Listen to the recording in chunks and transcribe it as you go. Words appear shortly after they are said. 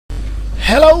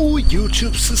Hello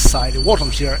YouTube Society,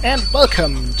 Worms here, and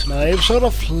welcome to another episode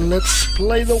of Let's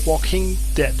Play The Walking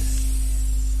Dead.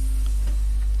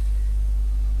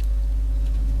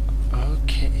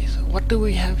 Okay, so what do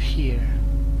we have here?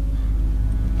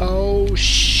 Oh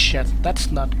shit,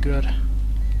 that's not good.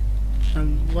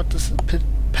 And what is it?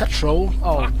 Petrol?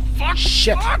 Oh fuck,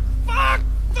 shit. Fuck!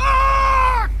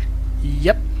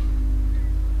 Yep.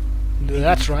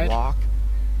 That's right. Walk?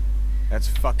 That's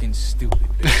fucking stupid,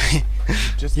 bitch.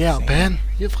 Just Yeah, saying. Ben,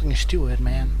 you're fucking stupid,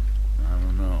 man. I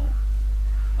don't know.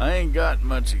 I ain't got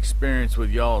much experience with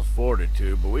y'all's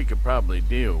fortitude, but we could probably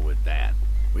deal with that.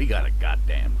 We got a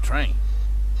goddamn train.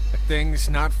 That thing's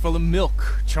not full of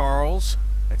milk, Charles.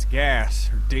 That's gas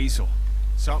or diesel.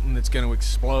 Something that's gonna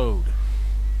explode.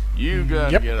 You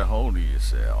gotta Yep. get a hold of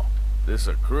yourself. This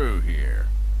a crew here.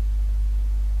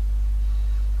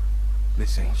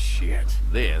 This ain't shit.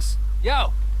 This?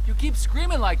 Yo, you keep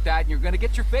screaming like that and you're gonna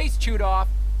get your face chewed off.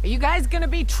 Are you guys gonna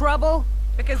be trouble?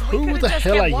 Because we Who could the have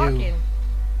just hell kept are you?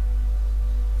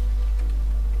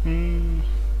 walking.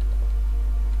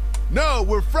 No,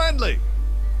 we're friendly.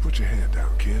 Put your hand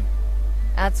down, kid.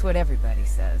 That's what everybody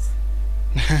says.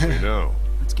 We know.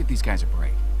 Let's give these guys a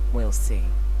break. We'll see.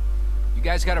 You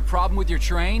guys got a problem with your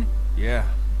train? Yeah,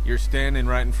 you're standing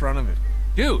right in front of it.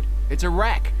 Dude, it's a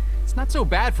wreck. It's not so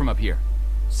bad from up here.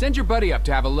 Send your buddy up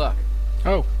to have a look.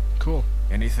 Oh, cool.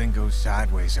 Anything goes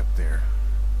sideways up there,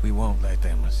 we won't let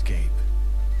them escape.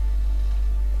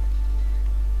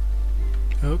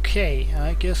 Okay,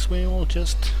 I guess we will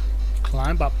just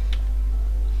climb up.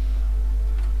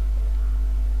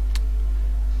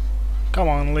 Come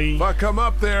on, Lee. If I come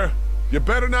up there, you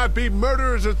better not be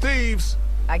murderers or thieves.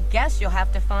 I guess you'll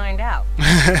have to find out.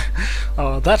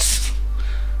 Oh, that's...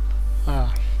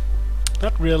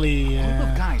 that really... A group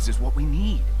of guys is what we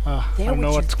need. I don't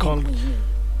know what it's called. We're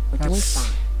doing That's...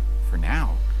 fine. For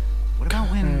now. What about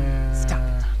when... Stop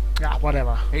it. Yeah,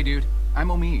 whatever. Hey dude, I'm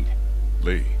Omid.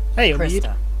 Lee, Hey, Omid.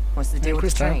 Krista, what's the deal with the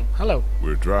Krista. train? Hello.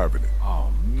 we're driving it.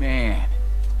 Oh man.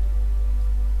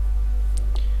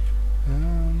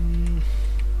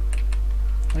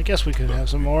 I guess we could Look, have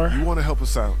some more. You want to help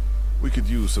us out? We could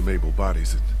use some able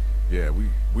bodies. And yeah,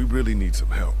 we really need some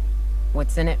help.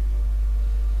 What's in it?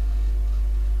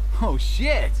 Oh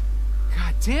shit.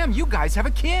 God damn, you guys have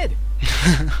a kid.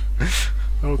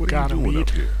 Oh What god, are you doing Omid. up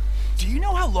here? Do you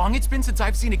know how long it's been since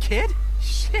I've seen a kid?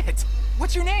 Shit.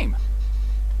 What's your name?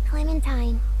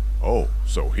 Clementine. Oh,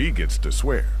 so he gets to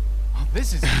swear. Oh,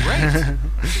 this is great.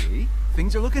 See?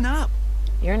 Things are looking up.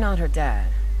 You're not her dad.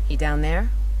 He down there?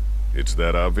 It's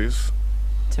that obvious?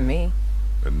 To me.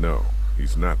 And no,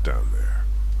 he's not down there.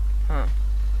 Huh.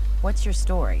 What's your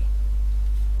story?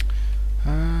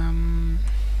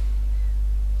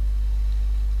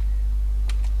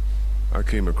 I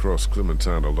came across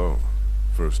Clementine alone.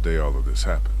 First day all of this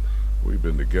happened. We've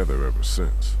been together ever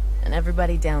since. And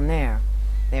everybody down there,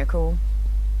 they're cool?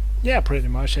 Yeah, pretty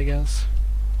much, I guess.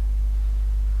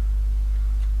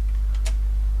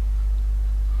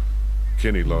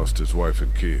 Kenny lost his wife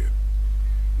and kid.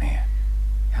 Man,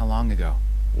 how long ago?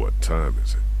 What time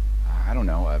is it? I don't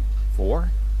know,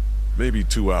 4? Maybe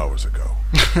 2 hours ago.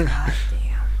 God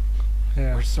damn.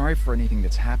 Yeah. We're sorry for anything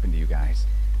that's happened to you guys.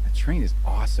 That train is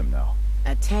awesome, though.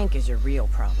 That tank is your real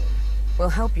problem. We'll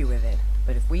help you with it,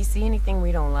 but if we see anything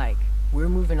we don't like, we're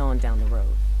moving on down the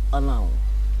road. Alone.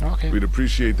 Okay. We'd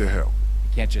appreciate the help.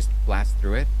 You can't just blast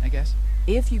through it, I guess?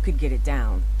 If you could get it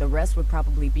down, the rest would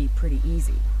probably be pretty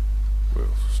easy. We'll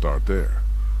start there.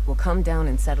 We'll come down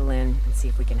and settle in and see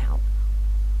if we can help.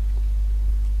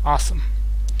 Awesome.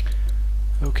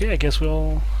 Okay, I guess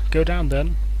we'll go down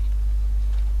then.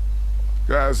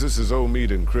 Guys, this is Omid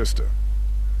and Krista.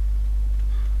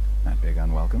 Not big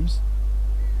on welcomes.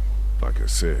 Like I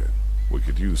said, we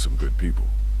could use some good people.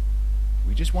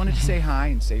 We just wanted to say hi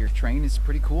and say your train is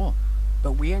pretty cool.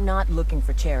 But we're not looking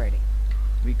for charity.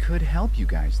 We could help you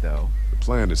guys, though. The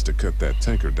plan is to cut that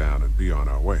tanker down and be on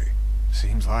our way.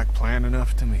 Seems like plan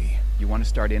enough to me. You want to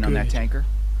start in on that Good. tanker?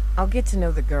 I'll get to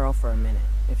know the girl for a minute,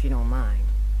 if you don't mind.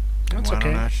 That's Why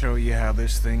don't I okay. show you how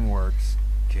this thing works,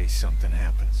 in case something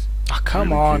happens? Oh, come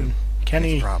Really, on, kid?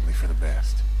 Kenny. It's probably for the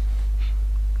best.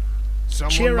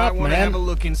 Someone Cheer might up, want to man. have a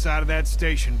look inside of that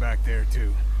station back there,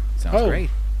 too. Sounds Oh, great.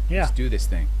 Yeah, Let's do this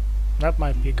thing. that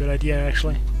might be a good idea,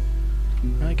 actually.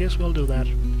 I guess we'll do that.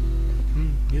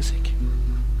 Music.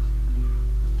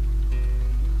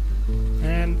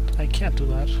 And I can't do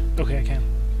that. Okay, I can.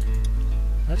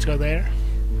 Let's go there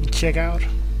and check out.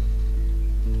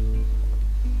 Can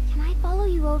I follow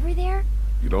you over there?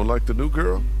 You don't like the new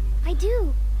girl? I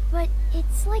do, but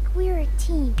it's like we're a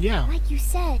team. Yeah. Like you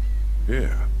said.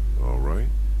 Yeah, all right.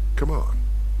 Come on.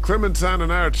 Clementine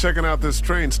and I are checking out this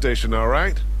train station, all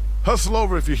right? Hustle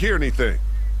over if you hear anything.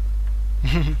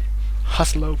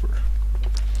 Hustle over.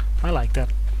 I like that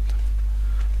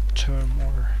term,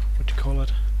 or what you call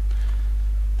it.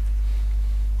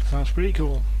 Sounds pretty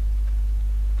cool.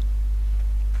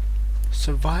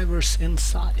 Survivors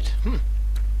inside.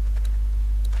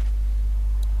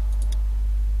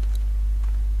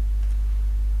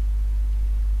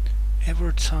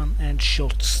 Everton and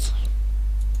Schultz.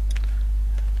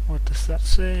 What does that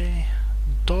say?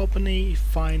 Daubeny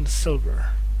Fine Silver.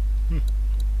 And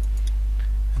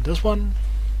this one?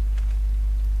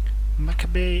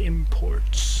 Maccabee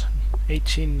Imports,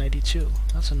 1892.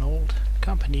 That's an old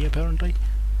company apparently.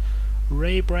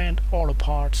 Ray Brand Auto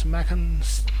Parts, Macon,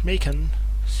 CA,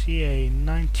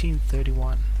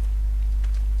 1931.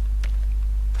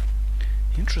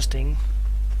 Interesting.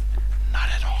 Not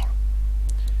at all.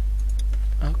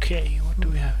 Okay, what do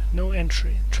we have? No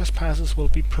entry. Trespassers will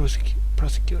be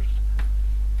prosecuted.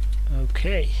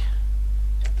 Okay.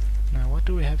 Now what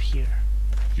do we have here?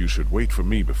 You should wait for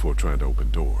me before trying to open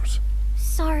doors.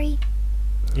 Sorry.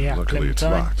 Yeah, Luckily it's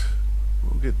Clementine. locked.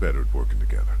 We'll get better at working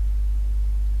together.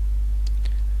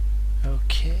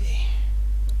 Okay.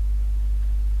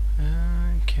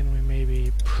 Can we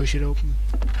maybe push it open?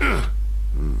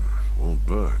 Won't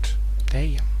budge.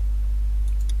 Damn.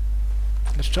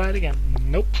 Let's try it again.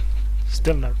 Nope.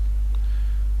 Still no.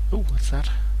 Oh, what's that?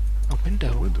 A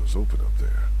window. The window's open up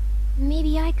there.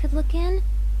 Maybe I could look in?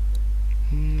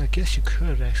 I guess you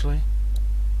could, actually.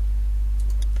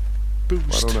 Why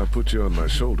Boost. don't I put you on my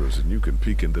shoulders and you can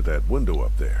peek into that window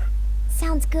up there?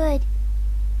 Sounds good.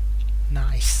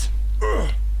 Nice.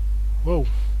 Whoa.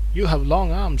 You have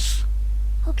long arms,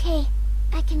 Okay,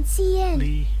 I can see in.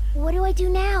 Lee. What do I do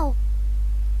now?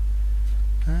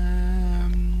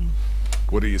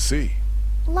 What do you see?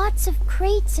 Lots of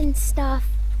crates and stuff.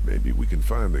 Maybe we can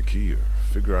find the key or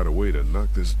figure out a way to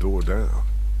knock this door down.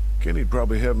 Kenny'd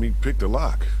probably have me pick the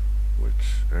lock, which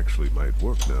actually might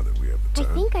work now that we have the I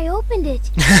time. think I opened it.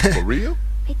 For real?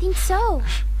 I think so.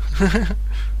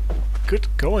 Good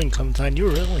going, Clementine. You're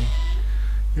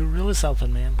really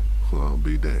something, man. Well, I'll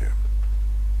be damned.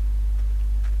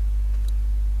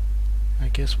 I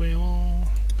guess we all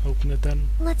open it then.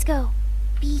 Let's go.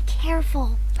 Be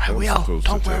careful. I I'm will. supposed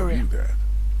Don't to tell worry. you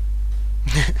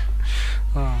that.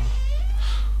 Oh,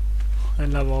 I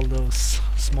love all those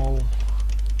small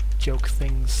joke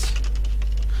things.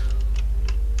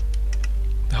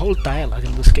 The whole dialogue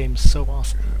in this game is so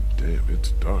awesome. God damn,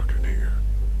 it's dark in here.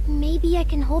 Maybe I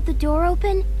can hold the door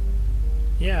open?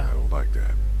 Yeah. I don't like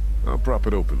that. I'll prop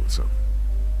it open with something.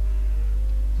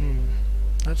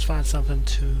 Let's find something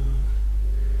to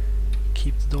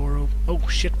keep the door open. Oh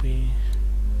shit,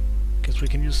 guess we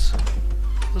can use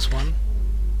this one.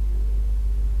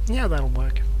 Yeah, that'll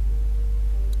work.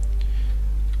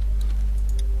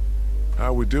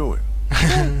 How we doing?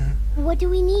 What do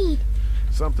we need?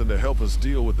 Something to help us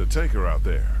deal with the taker out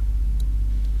there.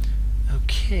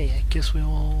 Okay, I guess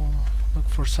we'll look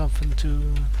for something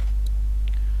to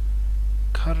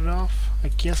cut it off. I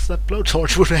guess that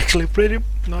blowtorch would actually pretty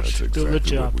much That's do the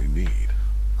exactly job. what we need.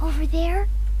 Over there?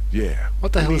 Yeah.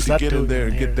 What the we hell need is to that get in doing there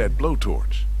and here? get that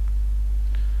blowtorch.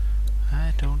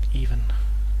 I don't even.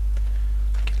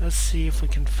 Okay, let's see if we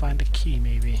can find a key,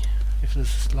 maybe. If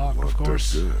this is locked, of Locked up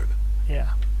course. good. Yeah.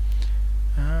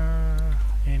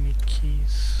 Any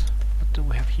keys? What do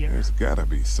we have here? There's gotta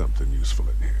be something useful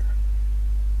in here.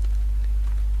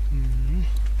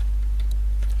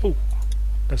 Oh,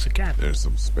 there's a gap. There's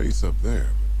some space up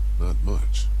there, but not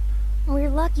much. We're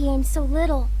lucky I'm so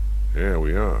little. Yeah,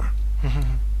 we are.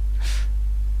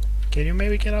 Can you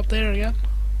maybe get up there again?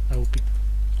 That would be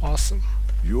awesome.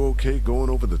 You okay going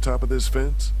over the top of this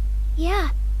fence? Yeah,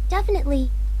 definitely.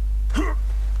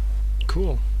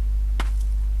 Cool.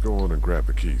 Go on and grab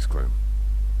the keys, Clem.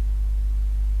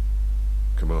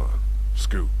 Come on,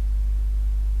 scoot.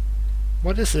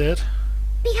 What is it?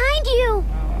 Behind you!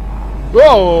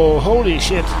 Whoa! Holy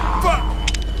shit!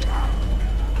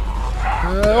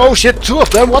 Oh shit! Two of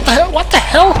them! What the hell? What the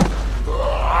hell?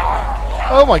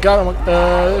 Oh my god!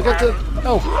 Get the.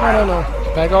 Oh no!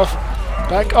 Back off!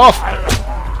 Back off!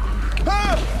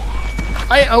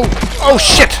 Oh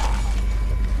shit!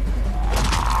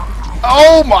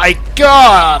 Oh my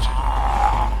god!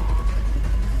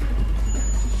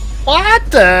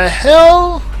 What the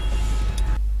hell?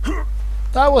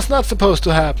 That was not supposed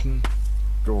to happen.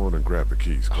 Go on and grab the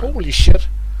keys, Clem. Holy shit.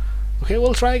 Okay,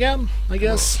 we'll try again, I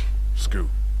guess. Scoot.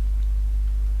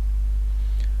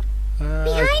 I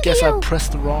Behind guess I you!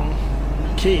 pressed the wrong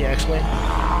key, actually.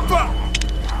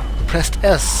 Pressed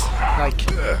S, like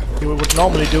you would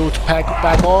normally do to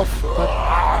back off,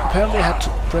 but apparently I had to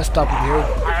press W here.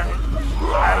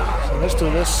 So let's do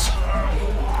this.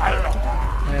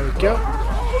 There we go.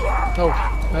 Oh,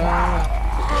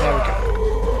 there we go.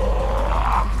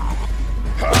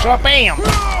 So bam!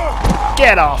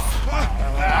 Get off!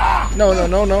 No, no,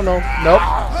 no, no, no, nope,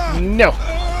 no.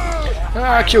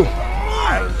 Ah, Q.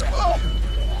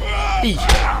 E.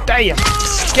 Damn!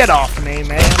 Get off me,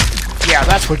 man. Yeah,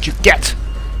 that's what you get.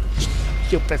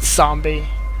 Stupid zombie.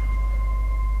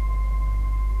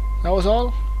 That was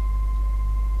all?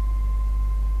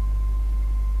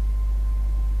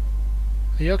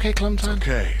 Are you okay, Clementine?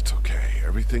 Okay, it's okay.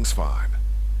 Everything's fine.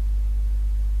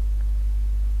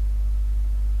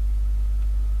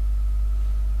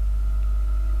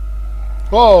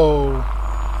 Whoa!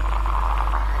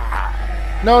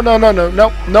 No, no, no, no,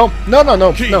 no, no, no, no,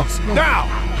 no, Keys, no. now!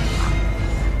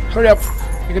 Hurry up.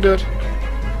 You can do it.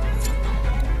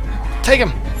 Take him.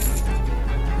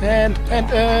 And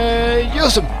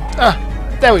use him.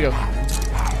 Ah, there we go.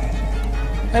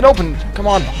 And open. Come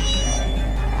on.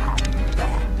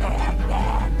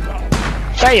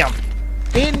 Bam!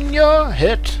 In your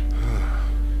head.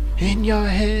 In your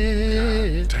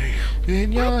head. Damn.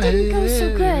 In your That didn't go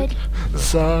so head. good.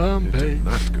 Zombie. It did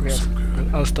not go so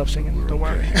good. I'll stop singing. We're Don't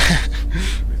worry. okay.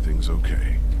 Everything's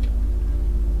okay.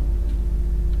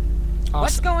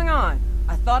 What's Awesome. going on?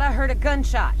 I thought I heard a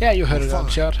gunshot. Yeah, you heard it, Fine.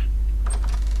 Upshot.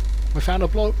 We found a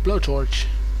blowtorch.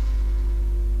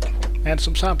 And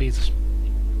some zombies.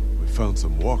 We found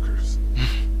some walkers.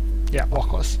 Yeah,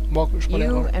 walkers, You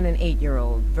whatever. and an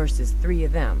 8-year-old versus 3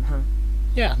 of them, huh?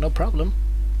 Yeah, no problem.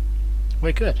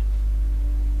 We're good.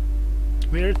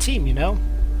 We're a team, you know?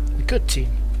 A good team.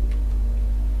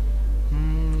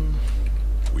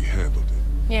 We handled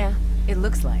it. Yeah, it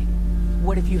looks like.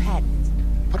 What if you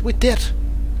hadn't? But we did.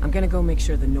 I'm gonna go make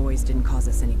sure the noise didn't cause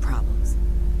us any problems.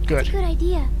 Good. Good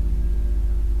idea.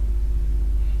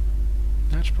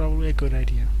 That's probably a good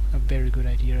idea. A very good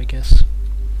idea, I guess.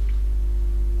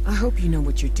 I hope you know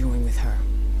what you're doing with her.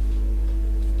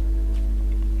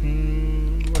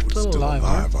 We're We're still alive,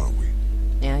 huh? aren't we?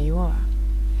 Yeah, you are.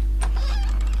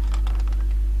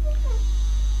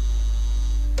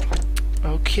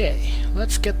 Okay,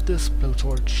 let's get this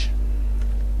blowtorch.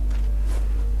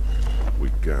 We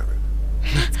got it.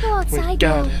 Let's go We outside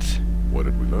got now. it. What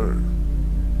did we learn?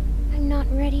 I'm not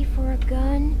ready for a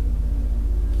gun.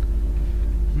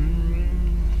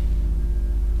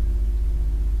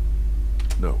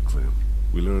 No, Clem.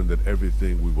 We learned that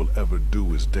everything we will ever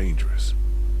do is dangerous.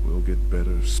 We'll get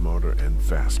better, smarter, and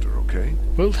faster, okay?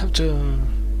 We'll have to...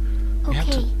 We have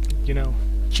to, Okay. you know,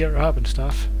 cheer up and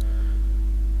stuff.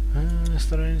 Is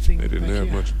there anything They didn't back have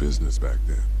here? much business back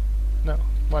then. No,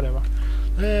 whatever.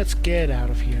 Let's get out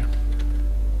of here.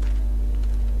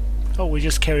 Oh, we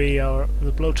just carry the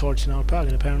blowtorch in our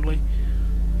pocket, apparently.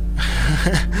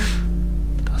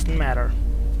 Doesn't matter.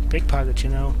 Big pockets, you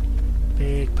know.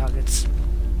 Big pockets.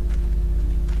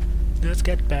 Let's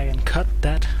get back and cut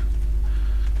that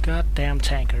goddamn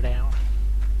tanker down.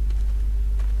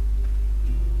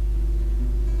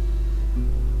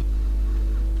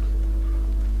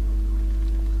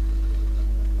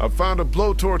 I found a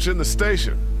blowtorch in the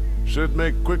station. Should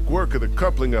make quick work of the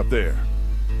coupling up there.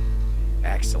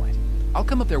 Excellent. I'll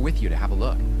come up there with you to have a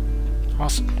look.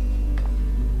 Awesome.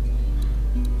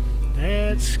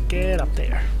 Let's get up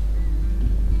there.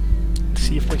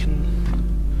 See if we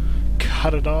can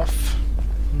cut it off.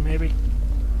 Maybe.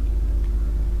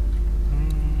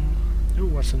 Ooh,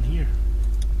 what's in here?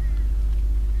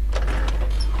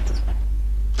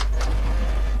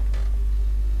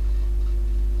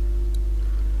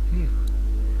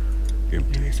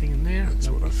 Empty. Anything in there? That's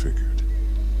Nope. what I figured.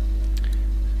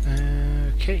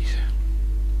 Okay.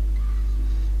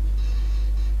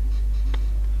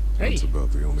 Hey, That's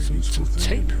about the only some useful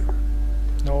thing in tape. here.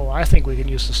 no, I think we can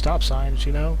use the stop signs,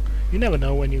 you know? You never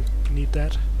know when you need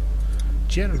that.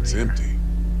 Generator. It's empty.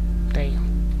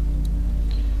 Damn.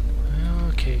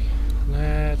 Okay,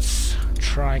 let's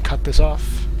try and cut this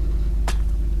off.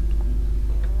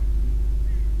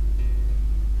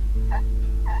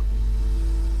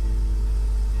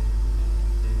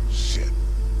 Shit.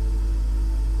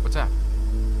 What's up?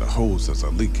 The hose has a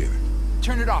leak in it.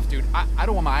 Turn it off, dude. I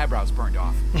don't want my eyebrows burned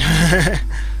off.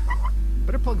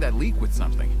 Better plug that leak with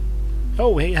something. Oh,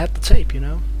 we had the tape, you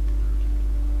know?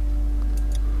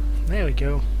 There we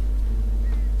go.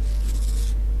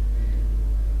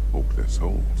 Hope there's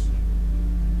holes.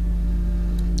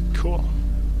 Cool.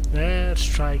 Let's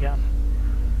try again.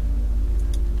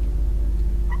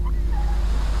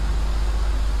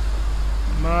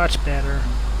 Much better.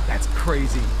 That's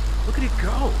crazy. Look at it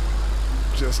go.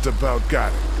 Just about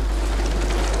got it.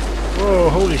 Whoa,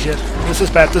 holy shit. This is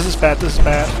bad, this is bad, this is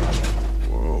bad.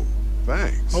 Whoa,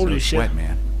 thanks. Holy No shit. sweat,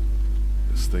 man.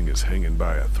 This thing is hanging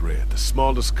by a thread. The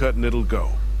smallest cut and it'll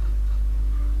go.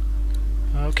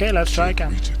 Okay, let's try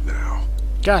Can't again. reach it now.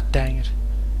 God dang it.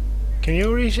 Can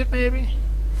you reach it, maybe?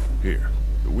 Here,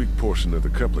 the weak portion of the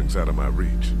coupling's out of my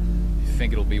reach. You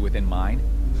think it'll be within mine?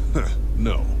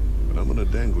 No, but I'm gonna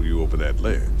dangle you over that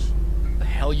ledge. The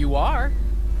hell you are?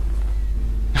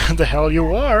 The hell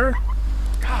you are?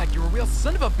 God, you're a real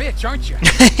son of a bitch, aren't you?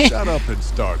 Shut up and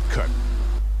start cutting.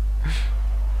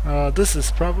 This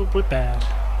is probably bad.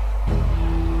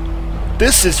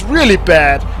 This is really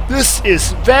bad. This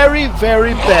is very,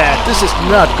 very bad. This is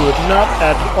not good. Not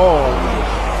at all.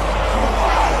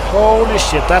 Holy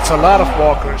shit, that's a lot of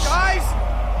walkers. Guys,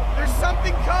 there's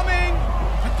something coming.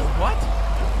 What the what?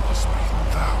 Must be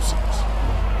thousands.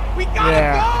 We gotta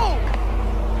Yeah. go.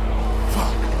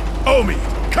 Fuck. Omi!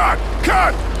 Cut!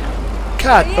 Cut!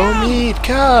 Cut! Oh, meat!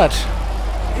 Cut!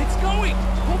 It's going!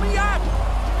 Pull me up!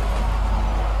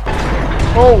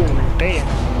 Oh, damn.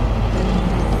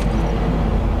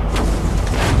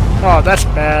 Oh, that's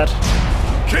bad.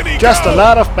 Kenny, Just go! a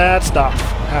lot of bad stuff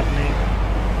happening.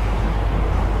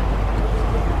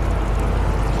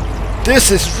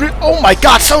 This is oh my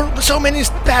god, so many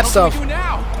bad What stuff. do we do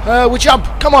now? We jump.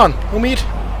 Come on, Umid.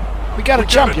 We gotta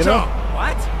jump, you know.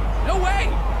 What? No way!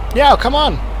 Yeah, come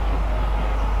on.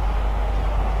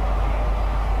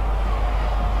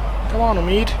 Come on,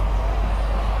 Umid.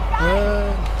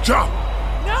 Jump!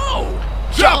 No!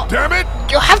 Jump, damn it!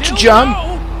 You have to Still jump.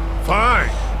 no. Fine.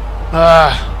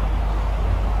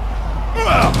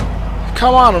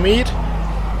 Come on, Umid.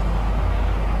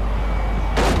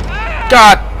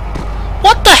 God.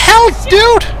 What the hell,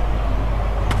 dude?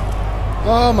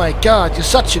 Oh my god, you're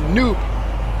such a noob.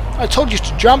 I told you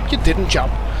to jump, you didn't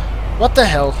jump. What the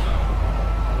hell?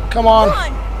 Come on.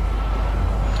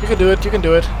 You can do it, you can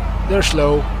do it. They're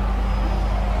slow.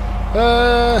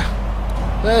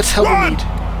 Let's help Run! Umid.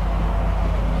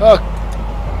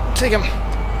 Oh, take him.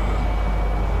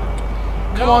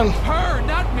 Come No, on. her,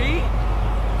 not me!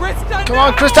 Krista, Come no!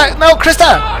 on, Krista. No,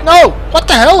 Krista. No. What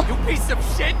the hell? You piece of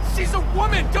shit! She's a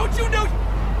woman! Don't you know?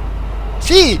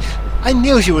 See, I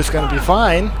knew she was gonna be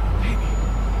fine.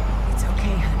 It's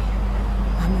okay, honey.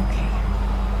 I'm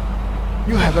okay.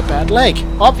 You have a bad leg.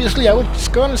 Obviously, I was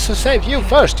going to save you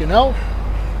first, you know?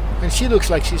 And she looks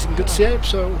like she's in good shape,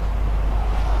 so...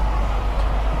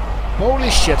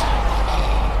 Holy shit.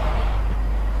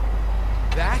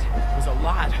 That was a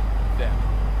lot of them.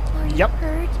 Are you Yep.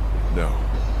 hurt? No,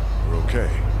 we're okay.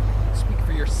 Speak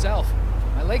for yourself.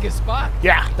 My leg is fucked.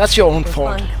 Yeah, that's your own We're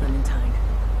fault. fine, Clementine.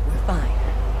 We're fine.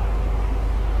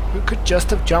 You could just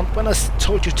have jumped when I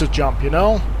told you to jump, you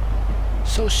know?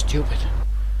 So stupid.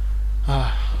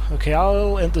 Okay,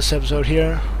 I'll end this episode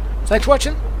here. Thanks for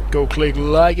watching. Go click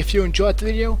like if you enjoyed the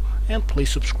video. And please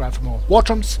subscribe for more. War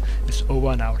Drums is over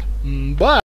and out. Bye!